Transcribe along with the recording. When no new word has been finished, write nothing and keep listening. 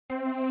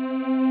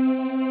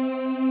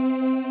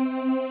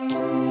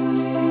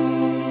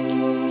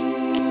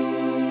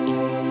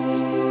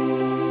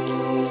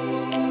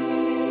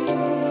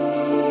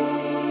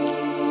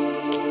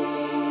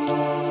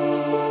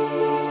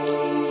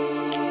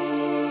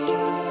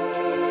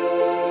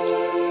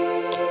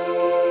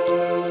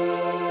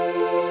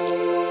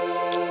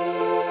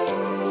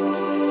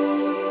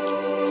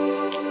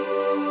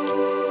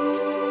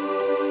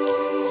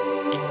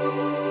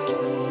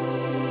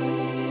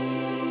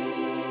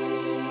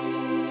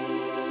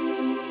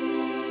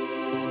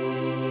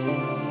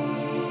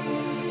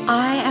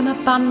I am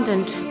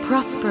abundant,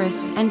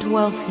 prosperous, and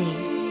wealthy.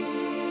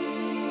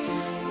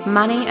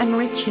 Money and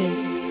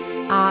riches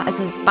are as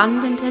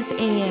abundant as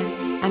air,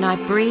 and I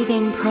breathe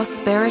in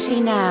prosperity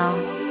now.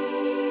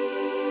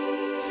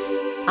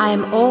 I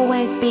am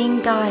always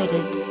being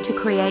guided to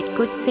create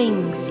good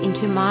things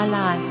into my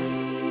life.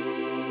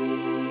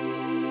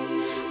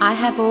 I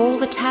have all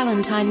the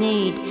talent I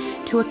need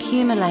to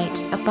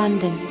accumulate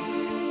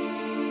abundance.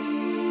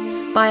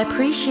 By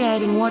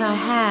appreciating what I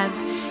have,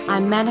 I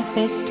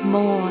manifest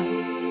more.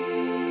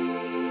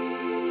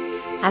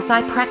 As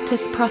I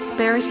practice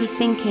prosperity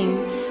thinking,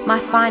 my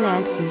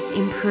finances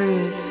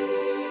improve.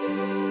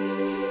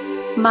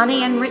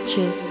 Money and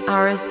riches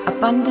are as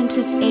abundant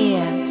as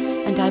air,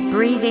 and I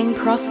breathe in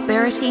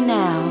prosperity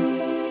now.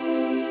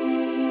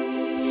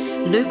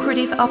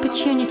 Lucrative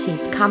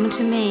opportunities come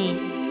to me.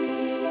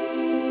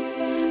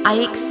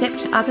 I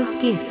accept others'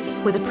 gifts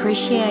with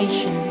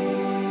appreciation.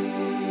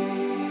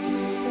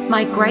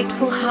 My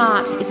grateful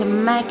heart is a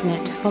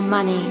magnet for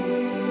money.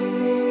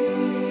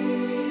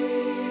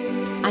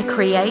 I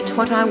create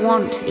what I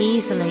want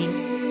easily.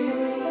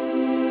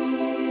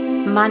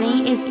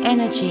 Money is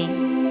energy.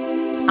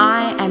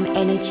 I am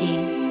energy.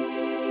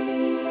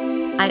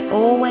 I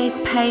always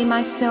pay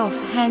myself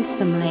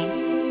handsomely.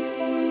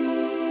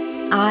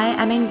 I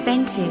am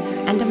inventive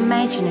and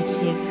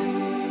imaginative.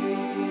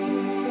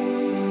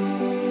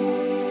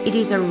 It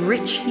is a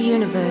rich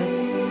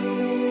universe.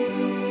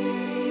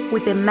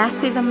 With the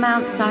massive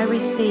amounts I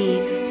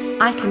receive,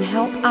 I can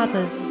help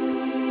others.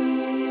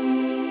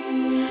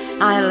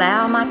 I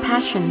allow my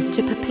passions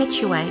to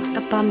perpetuate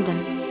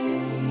abundance.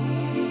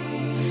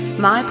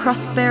 My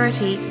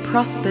prosperity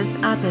prospers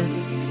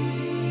others.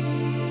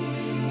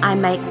 I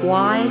make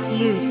wise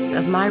use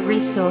of my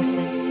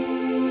resources.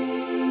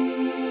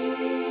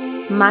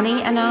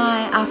 Money and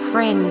I are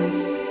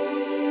friends.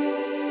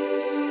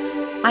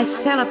 I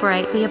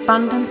celebrate the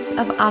abundance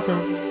of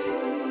others.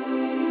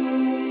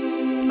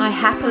 I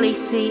happily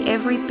see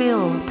every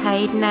bill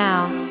paid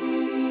now.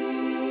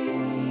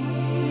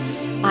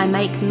 I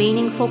make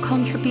meaningful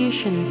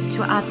contributions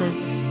to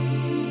others.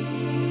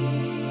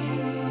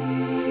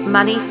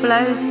 Money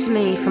flows to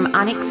me from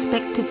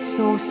unexpected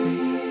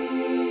sources.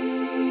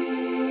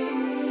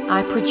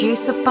 I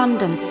produce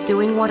abundance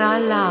doing what I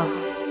love.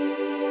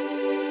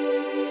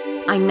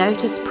 I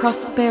notice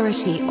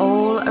prosperity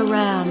all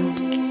around.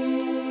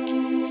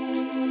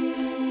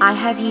 I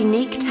have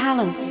unique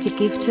talents to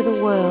give to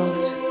the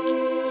world.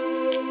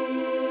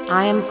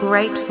 I am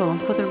grateful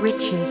for the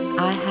riches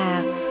I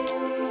have.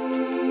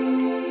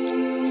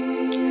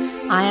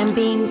 I am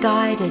being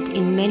guided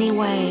in many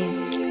ways.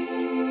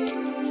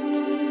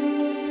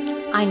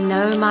 I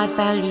know my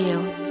value.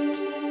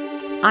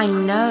 I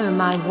know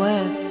my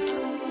worth.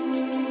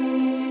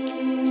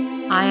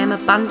 I am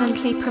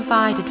abundantly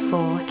provided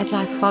for as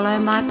I follow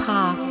my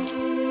path.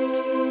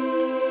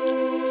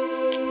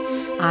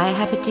 I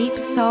have a deep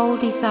soul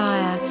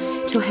desire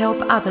to help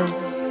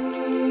others.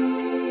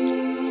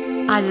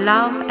 I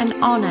love and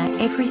honor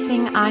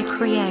everything I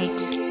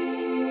create.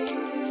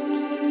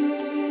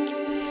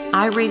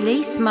 I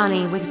release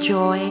money with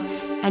joy,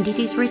 and it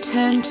is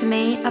returned to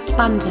me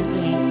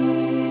abundantly.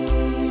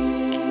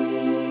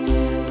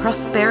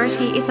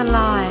 Prosperity is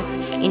alive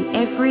in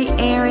every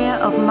area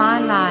of my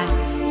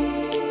life.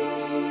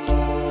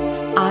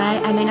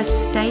 I am in a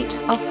state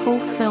of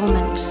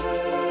fulfillment.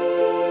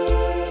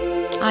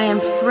 I am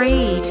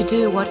free to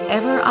do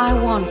whatever I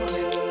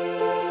want.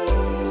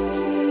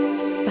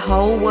 The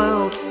whole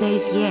world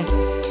says yes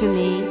to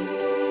me.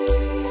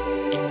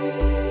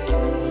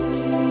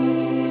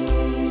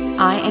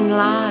 I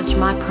enlarge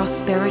my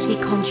prosperity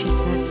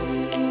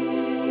consciousness.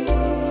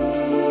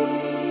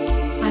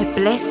 I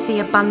bless the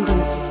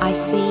abundance I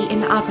see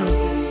in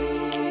others.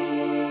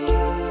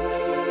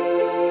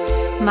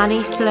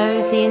 Money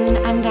flows in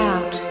and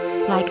out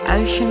like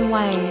ocean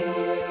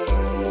waves.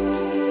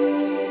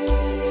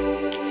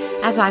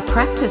 As I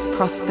practice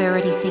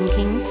prosperity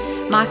thinking,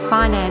 my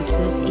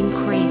finances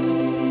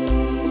increase.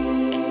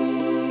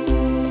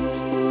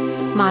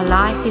 My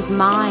life is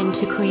mine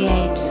to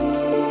create.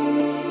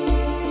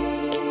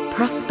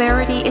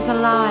 Prosperity is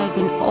alive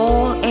in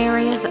all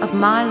areas of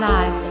my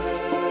life.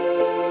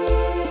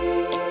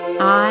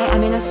 I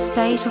am in a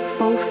state of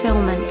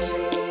fulfillment.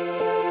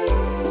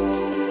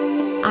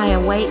 I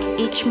awake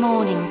each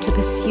morning to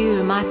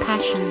pursue my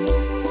passion.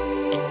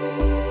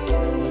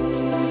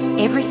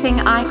 Everything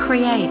I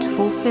create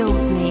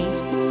fulfills me.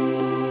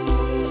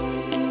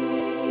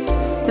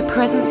 The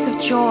presence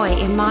of joy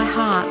in my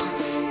heart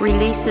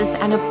releases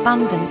an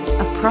abundance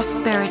of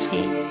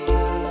prosperity.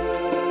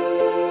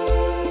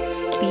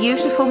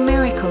 Beautiful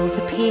miracles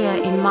appear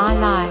in my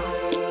life.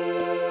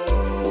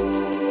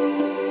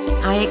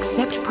 I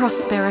accept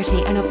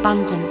prosperity and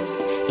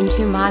abundance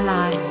into my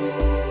life.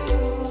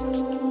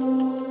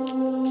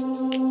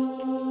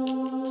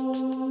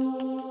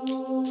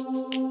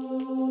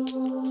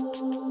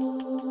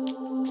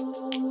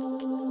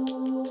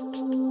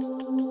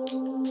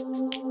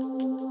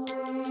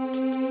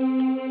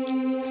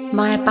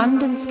 My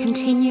abundance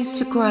continues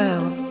to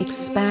grow,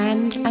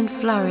 expand, and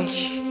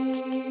flourish.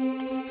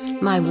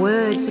 My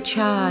words are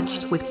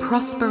charged with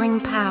prospering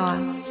power.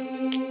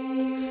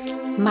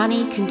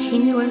 Money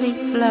continually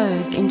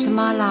flows into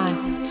my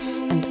life,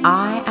 and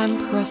I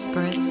am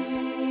prosperous.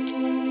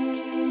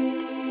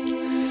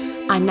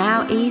 I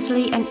now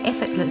easily and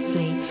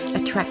effortlessly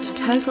attract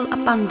total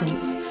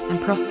abundance and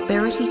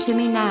prosperity to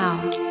me now.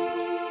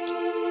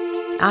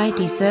 I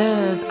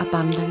deserve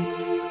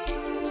abundance.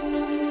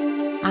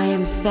 I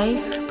am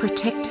safe,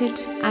 protected,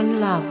 and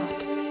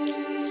loved.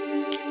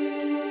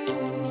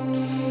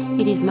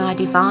 It is my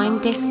divine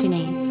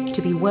destiny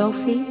to be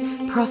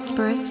wealthy,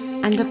 prosperous,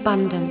 and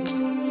abundant.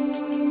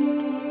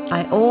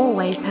 I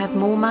always have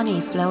more money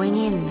flowing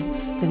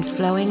in than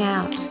flowing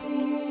out.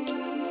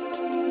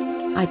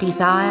 I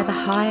desire the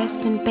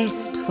highest and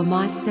best for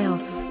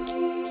myself.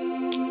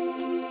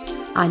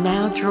 I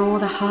now draw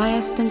the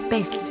highest and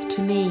best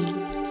to me.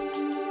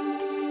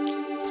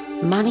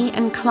 Money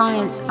and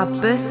clients are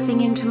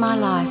bursting into my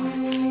life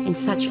in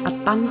such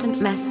abundant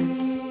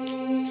masses.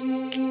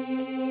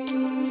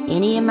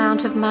 Any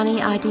amount of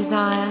money I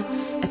desire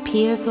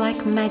appears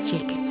like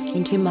magic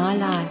into my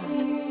life.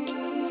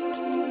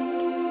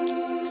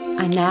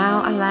 I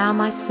now allow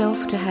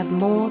myself to have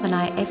more than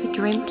I ever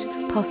dreamt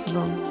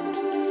possible.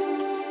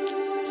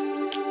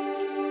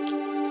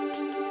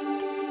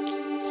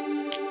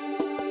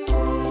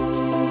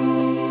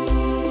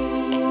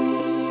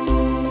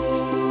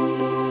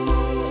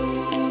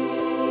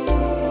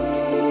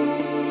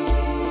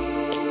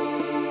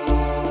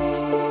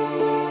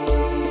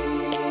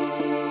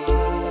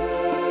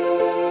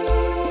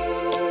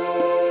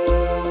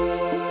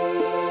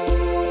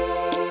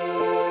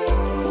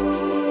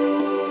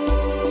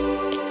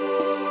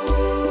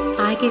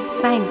 I give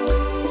thanks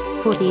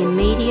for the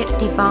immediate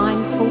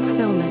divine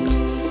fulfillment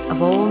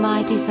of all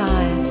my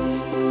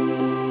desires.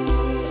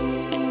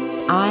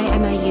 I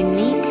am a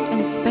unique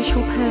and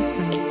special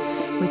person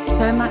with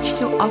so much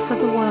to offer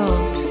the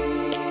world.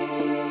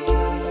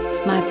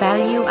 My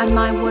value and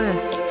my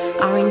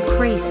worth are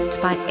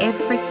increased by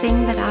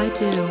everything that I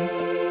do.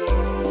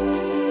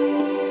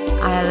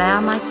 I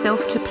allow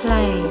myself to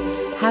play,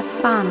 have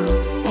fun,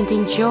 and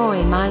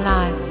enjoy my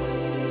life.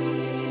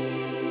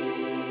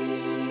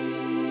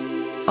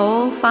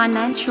 All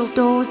financial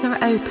doors are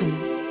open.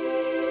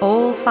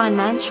 All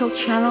financial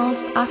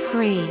channels are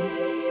free.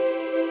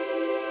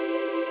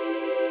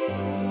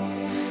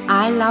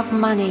 I love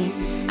money,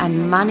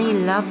 and money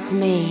loves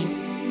me.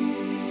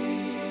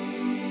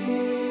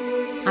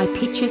 I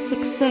picture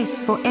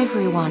success for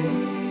everyone.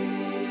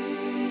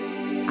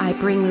 I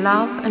bring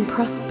love and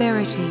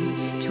prosperity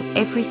to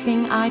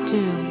everything I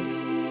do.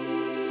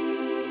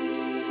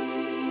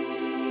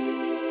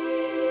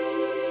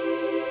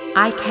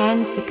 I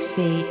can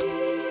succeed.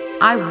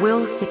 I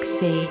will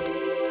succeed.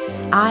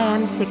 I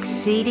am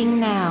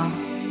succeeding now.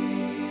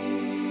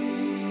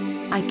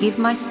 I give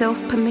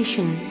myself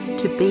permission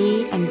to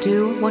be and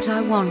do what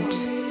I want.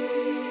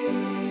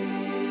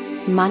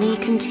 Money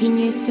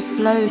continues to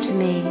flow to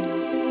me.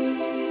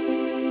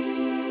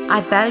 I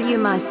value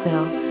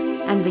myself,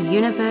 and the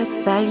universe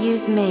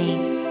values me.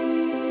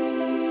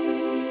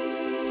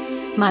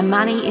 My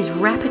money is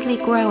rapidly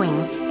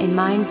growing in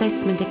my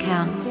investment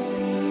accounts.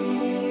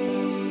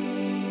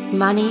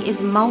 Money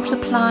is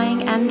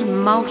multiplying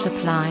and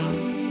multiplying.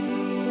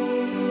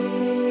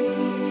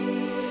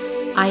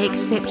 I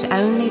accept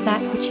only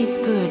that which is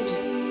good.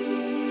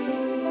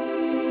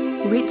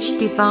 Rich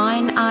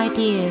divine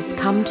ideas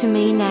come to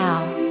me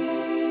now.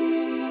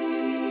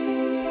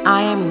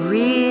 I am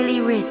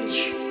really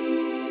rich.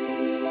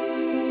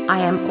 I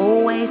am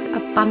always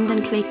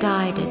abundantly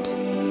guided,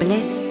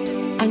 blessed,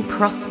 and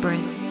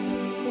prosperous.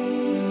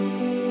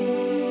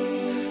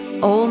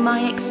 All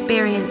my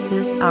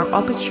experiences are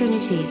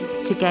opportunities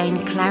to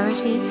gain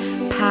clarity,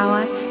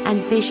 power,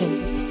 and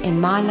vision in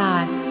my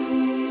life.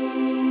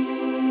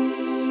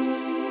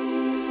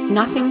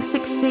 Nothing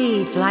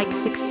succeeds like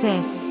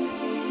success.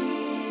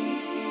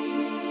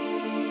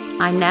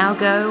 I now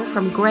go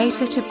from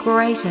greater to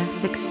greater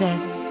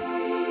success.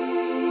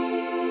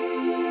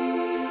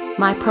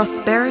 My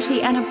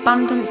prosperity and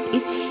abundance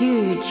is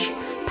huge,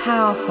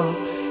 powerful,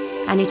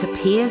 and it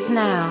appears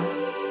now.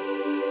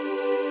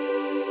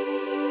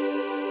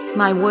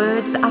 My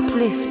words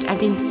uplift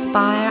and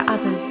inspire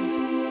others.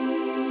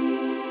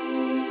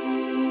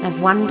 As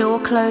one door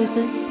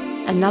closes,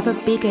 another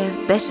bigger,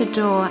 better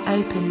door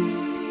opens.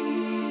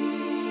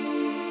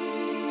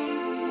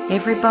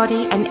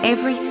 Everybody and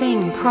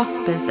everything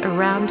prospers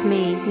around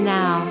me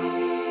now.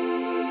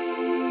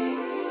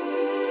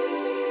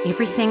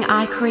 Everything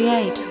I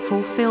create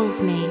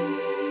fulfills me.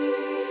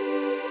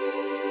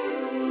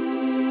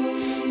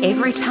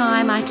 Every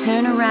time I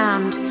turn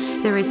around,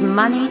 there is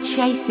money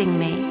chasing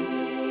me.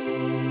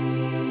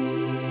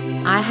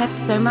 I have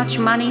so much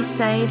money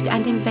saved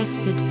and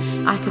invested,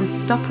 I can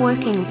stop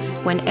working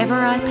whenever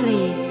I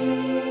please.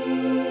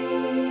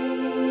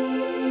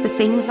 The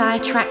things I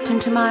attract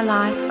into my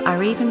life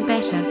are even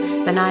better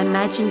than I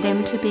imagined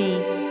them to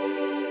be.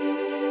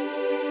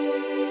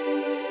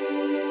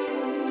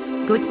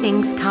 Good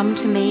things come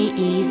to me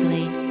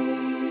easily.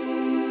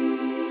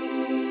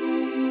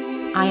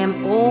 I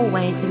am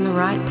always in the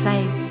right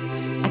place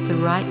at the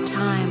right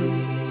time.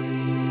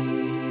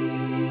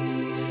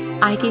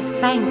 I give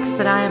thanks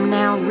that I am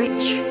now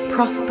rich,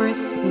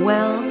 prosperous,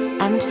 well,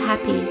 and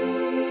happy.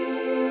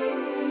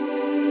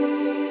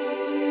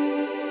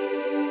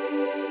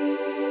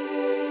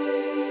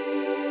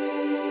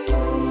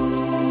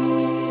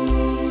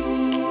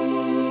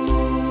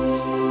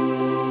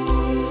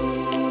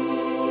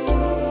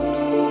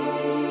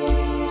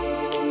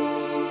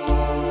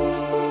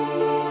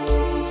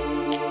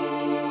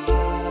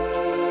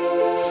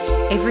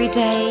 Every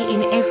day,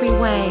 in every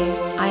way,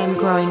 I am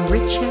growing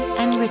richer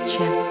and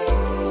richer.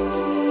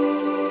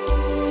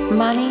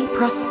 Money,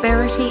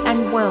 prosperity,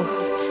 and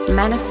wealth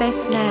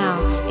manifest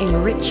now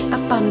in rich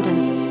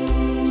abundance.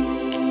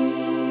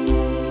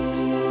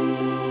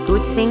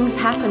 Good things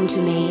happen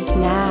to me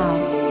now.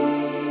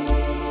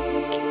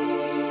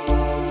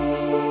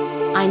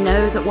 I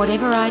know that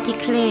whatever I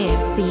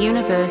declare, the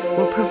universe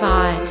will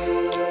provide.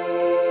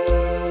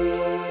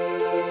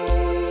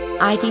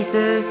 I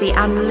deserve the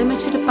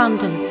unlimited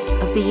abundance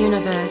of the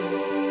universe.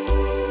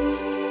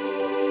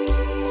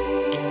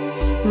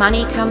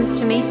 Money comes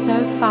to me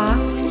so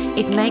fast,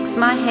 it makes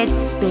my head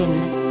spin.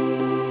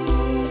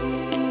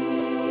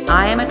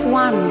 I am at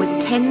one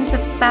with tens of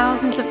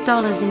thousands of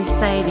dollars in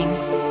savings.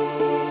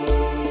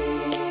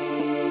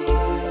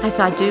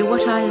 As I do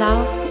what I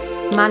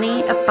love,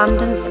 money,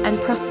 abundance, and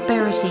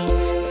prosperity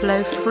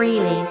flow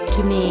freely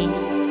to me.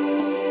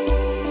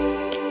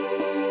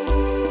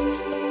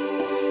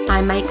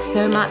 I make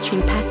so much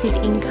in passive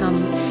income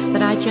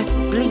that I just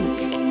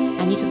blink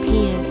and it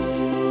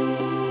appears.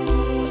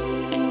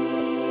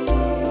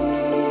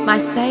 My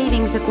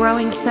savings are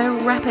growing so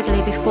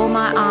rapidly before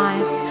my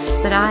eyes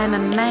that I am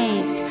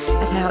amazed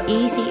at how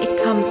easy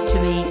it comes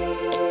to me.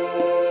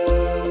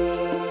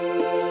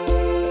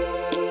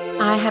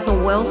 I have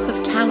a wealth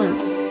of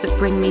talents that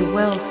bring me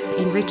wealth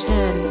in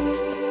return.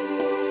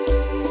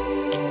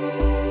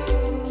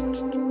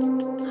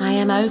 I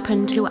am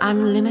open to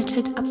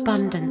unlimited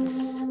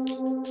abundance.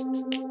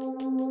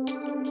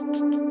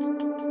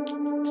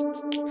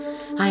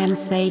 I am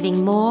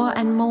saving more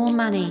and more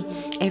money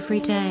every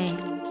day.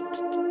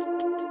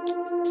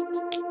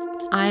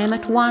 I am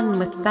at one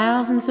with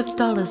thousands of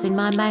dollars in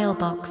my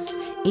mailbox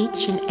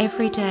each and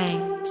every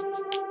day.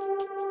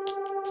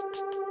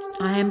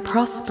 I am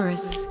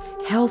prosperous,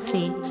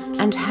 healthy,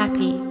 and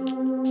happy.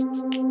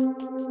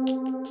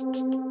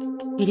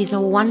 It is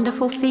a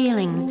wonderful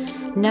feeling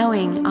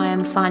knowing I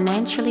am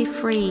financially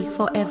free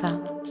forever.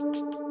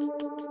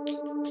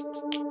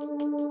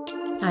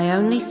 I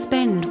only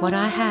spend what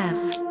I have.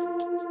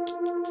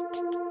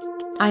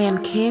 I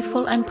am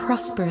careful and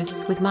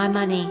prosperous with my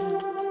money.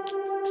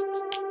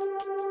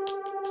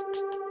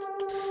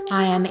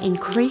 I am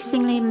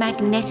increasingly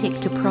magnetic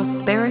to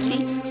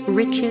prosperity,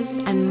 riches,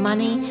 and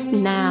money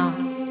now.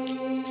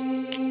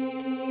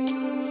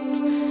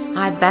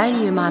 I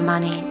value my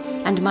money,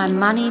 and my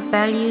money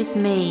values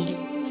me.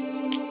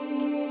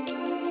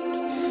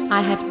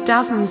 I have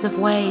dozens of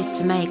ways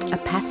to make a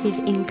passive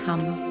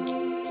income.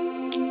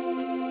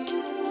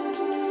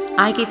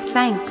 I give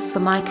thanks for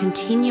my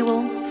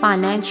continual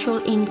financial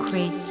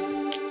increase.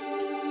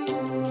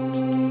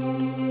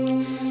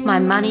 My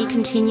money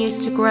continues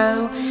to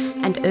grow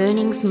and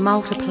earnings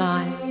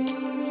multiply.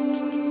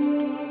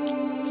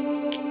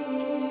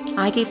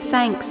 I give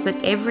thanks that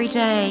every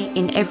day,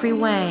 in every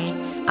way,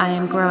 I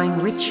am growing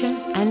richer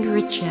and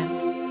richer.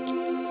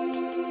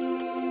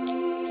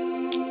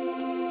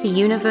 The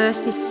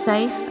universe is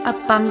safe,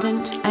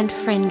 abundant, and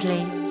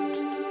friendly.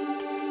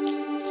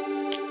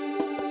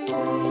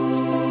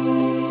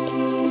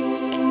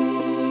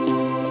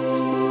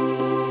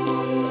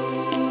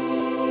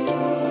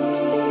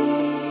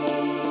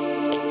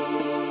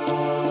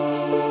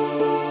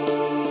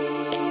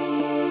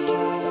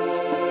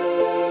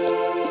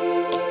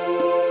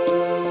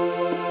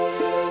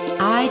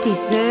 I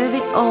deserve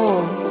it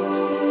all.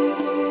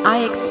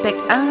 I expect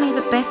only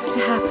the best to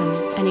happen,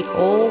 and it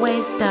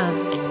always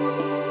does.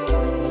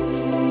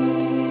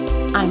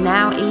 I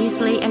now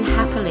easily and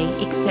happily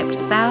accept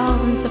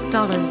thousands of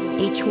dollars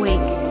each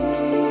week.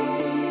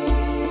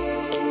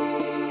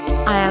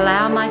 I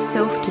allow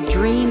myself to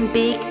dream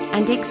big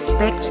and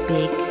expect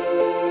big.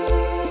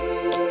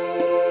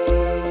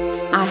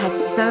 I have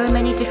so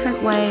many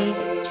different ways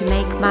to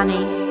make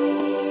money.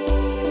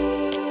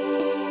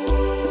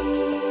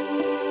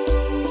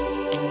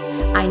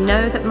 I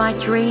know that my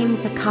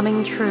dreams are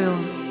coming true.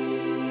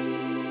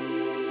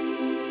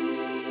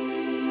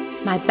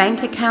 My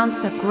bank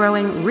accounts are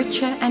growing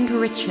richer and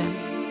richer.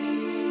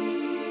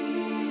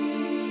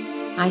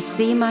 I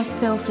see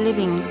myself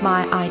living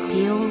my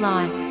ideal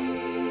life.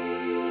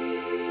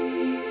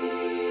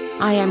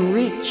 I am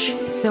rich,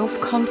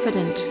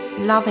 self-confident,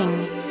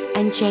 loving,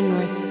 and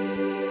generous.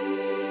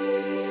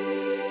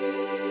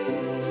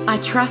 I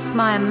trust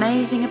my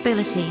amazing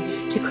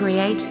ability to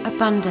create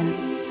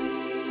abundance.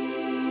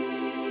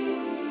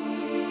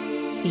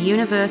 The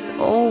universe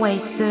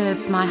always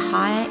serves my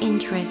higher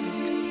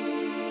interest.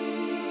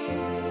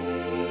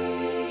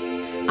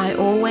 I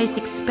always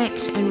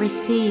expect and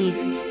receive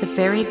the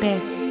very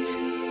best.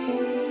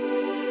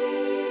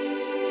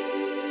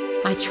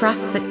 I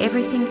trust that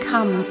everything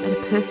comes at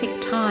a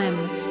perfect time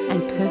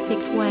and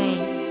perfect way.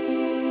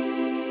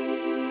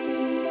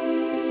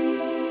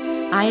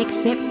 I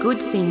accept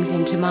good things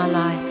into my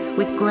life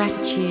with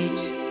gratitude.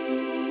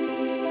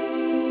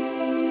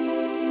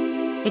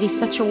 It is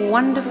such a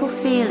wonderful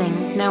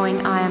feeling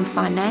knowing I am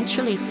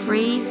financially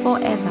free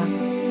forever.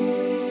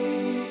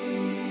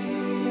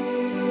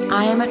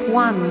 I am at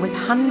one with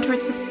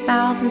hundreds of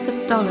thousands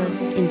of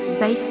dollars in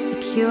safe,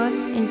 secure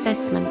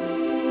investments.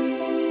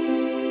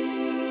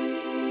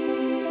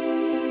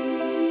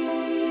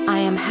 I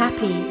am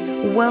happy,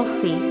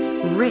 wealthy,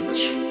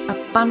 rich,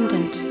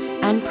 abundant,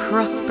 and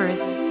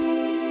prosperous.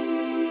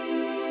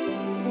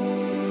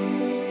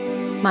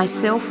 My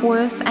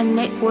self-worth and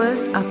net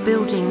worth are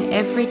building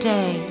every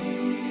day.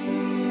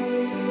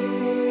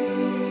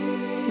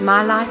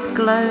 My life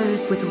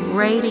glows with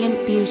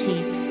radiant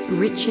beauty,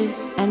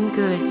 riches and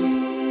good.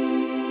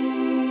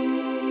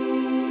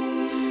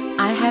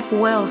 I have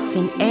wealth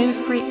in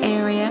every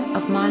area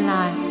of my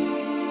life.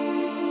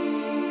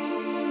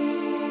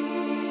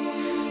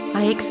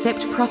 I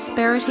accept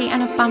prosperity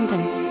and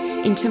abundance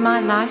into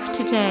my life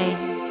today.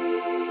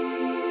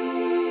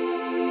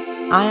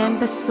 I am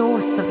the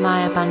source of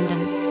my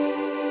abundance.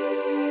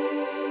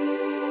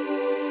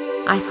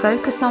 I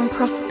focus on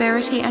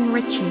prosperity and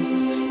riches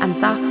and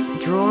thus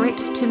draw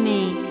it to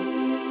me.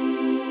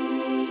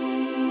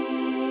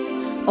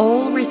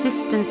 All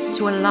resistance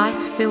to a life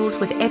filled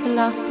with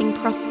everlasting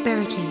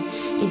prosperity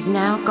is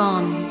now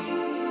gone.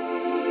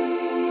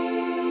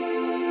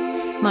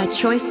 My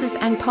choices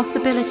and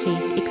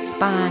possibilities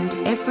expand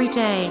every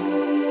day.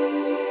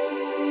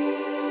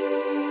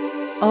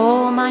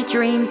 All my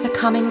dreams are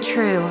coming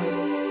true.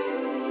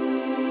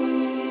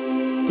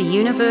 The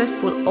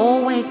universe will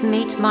always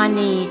meet my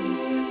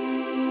needs.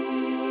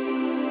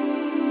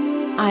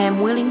 I am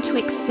willing to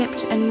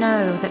accept and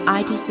know that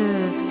I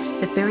deserve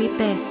the very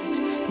best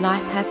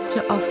life has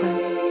to offer.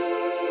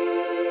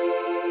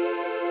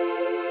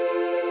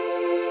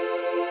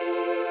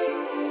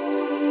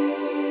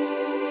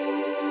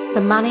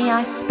 The money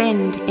I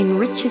spend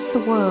enriches the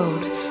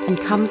world and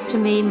comes to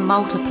me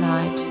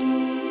multiplied.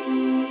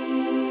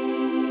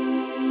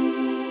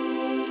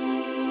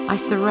 I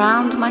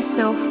surround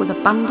myself with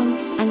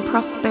abundance and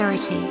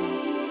prosperity.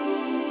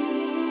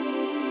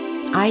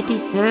 I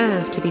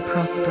deserve to be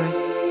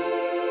prosperous.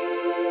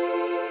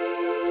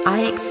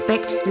 I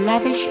expect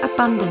lavish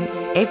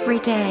abundance every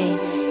day,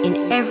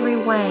 in every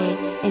way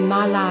in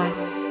my life.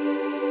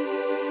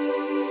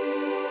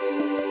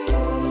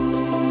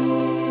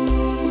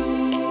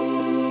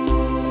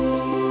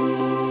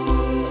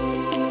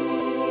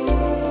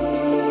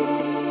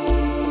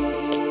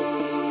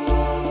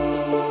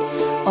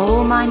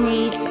 All my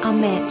needs are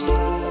met.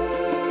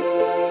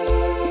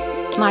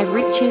 My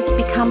riches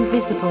become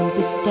visible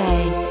this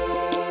day.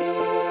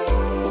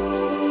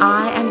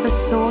 I am the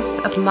source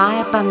of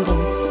my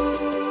abundance.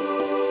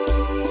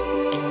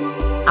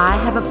 I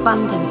have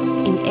abundance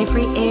in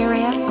every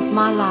area of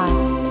my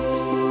life.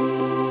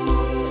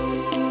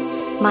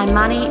 My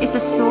money is a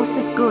source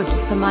of good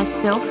for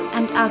myself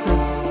and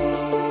others.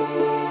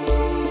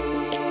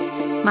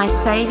 My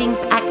savings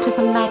act as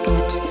a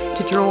magnet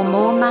to draw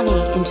more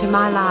money into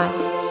my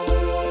life.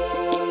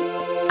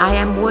 I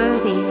am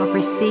worthy of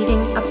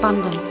receiving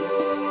abundance.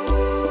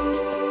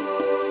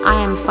 I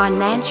am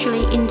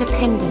financially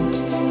independent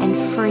and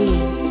free.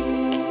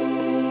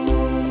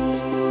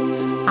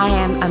 I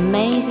am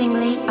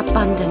amazingly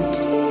abundant.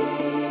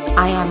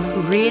 I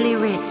am really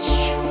rich.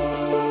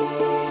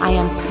 I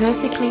am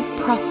perfectly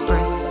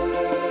prosperous.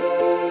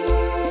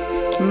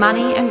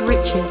 Money and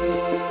riches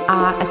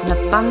are as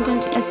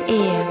abundant as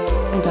air,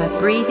 and I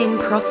breathe in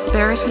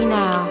prosperity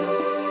now.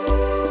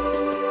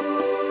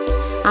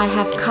 I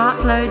have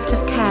cartloads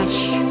of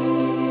cash.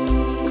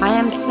 I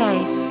am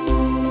safe.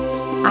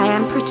 I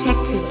am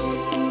protected.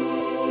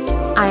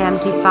 I am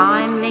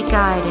divinely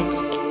guided.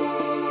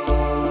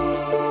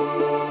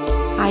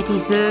 I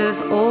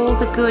deserve all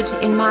the good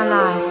in my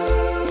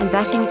life, and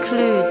that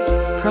includes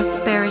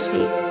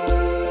prosperity.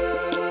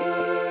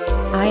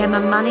 I am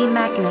a money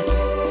magnet,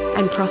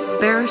 and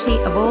prosperity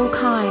of all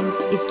kinds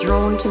is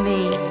drawn to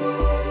me.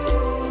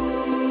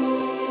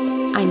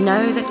 I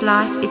know that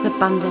life is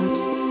abundant,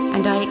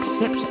 and I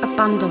accept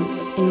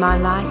abundance in my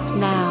life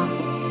now.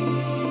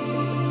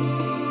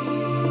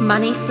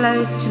 Money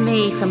flows to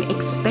me from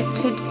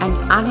expected and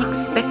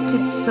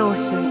unexpected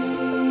sources.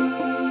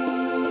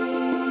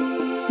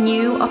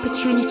 New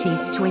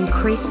opportunities to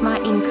increase my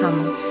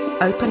income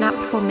open up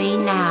for me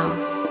now.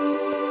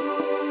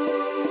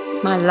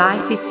 My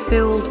life is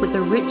filled with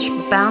the rich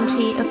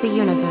bounty of the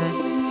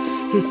universe,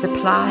 who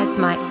supplies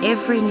my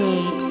every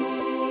need.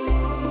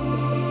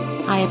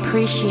 I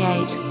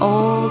appreciate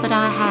all that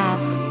I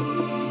have.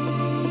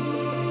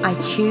 I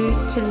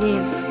choose to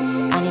live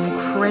an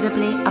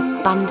incredibly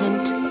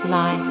abundant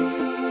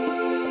life.